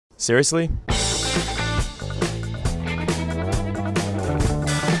Seriously?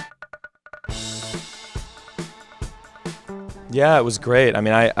 Yeah, it was great. I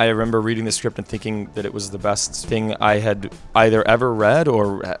mean, I remember reading the script and thinking that it was the best thing I had either ever read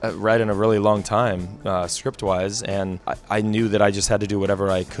or read in a really long time, script-wise. And I knew that I just had to do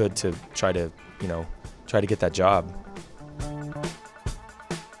whatever I could to try to get that job.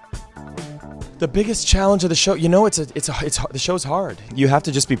 The biggest challenge of the show, the show's hard. You have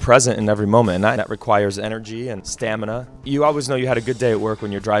to just be present in every moment, and that requires energy and stamina. You always know you had a good day at work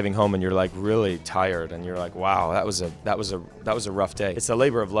when you're driving home and you're like really tired, and you're like, wow, that was a rough day. It's a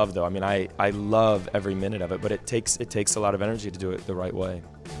labor of love, though. I mean, I love every minute of it, but it takes a lot of energy to do it the right way.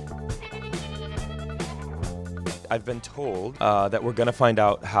 I've been told that we're gonna find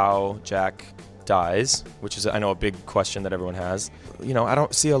out how Jack dies, which is, I know, a big question that everyone has. I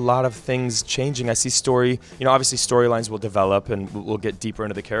don't see a lot of things changing. I see obviously storylines will develop and we'll get deeper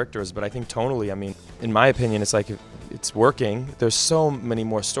into the characters, but I think tonally, I mean, in my opinion, it's like it's working. There's so many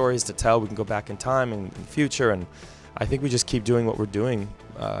more stories to tell. We can go back in time and in the future, and I think we just keep doing what we're doing.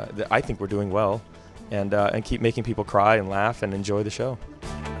 I think we're doing well, and keep making people cry and laugh and enjoy the show.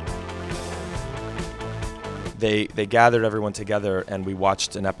 They gathered everyone together and we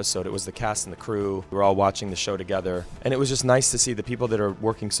watched an episode. It was the cast and the crew. We were all watching the show together. And it was just nice to see the people that are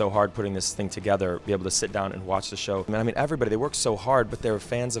working so hard putting this thing together be able to sit down and watch the show. I mean, everybody, they work so hard, but they're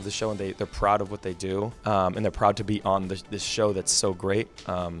fans of the show and they're proud of what they do. And they're proud to be on this show that's so great.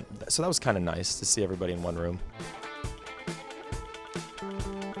 So that was kind of nice to see everybody in one room.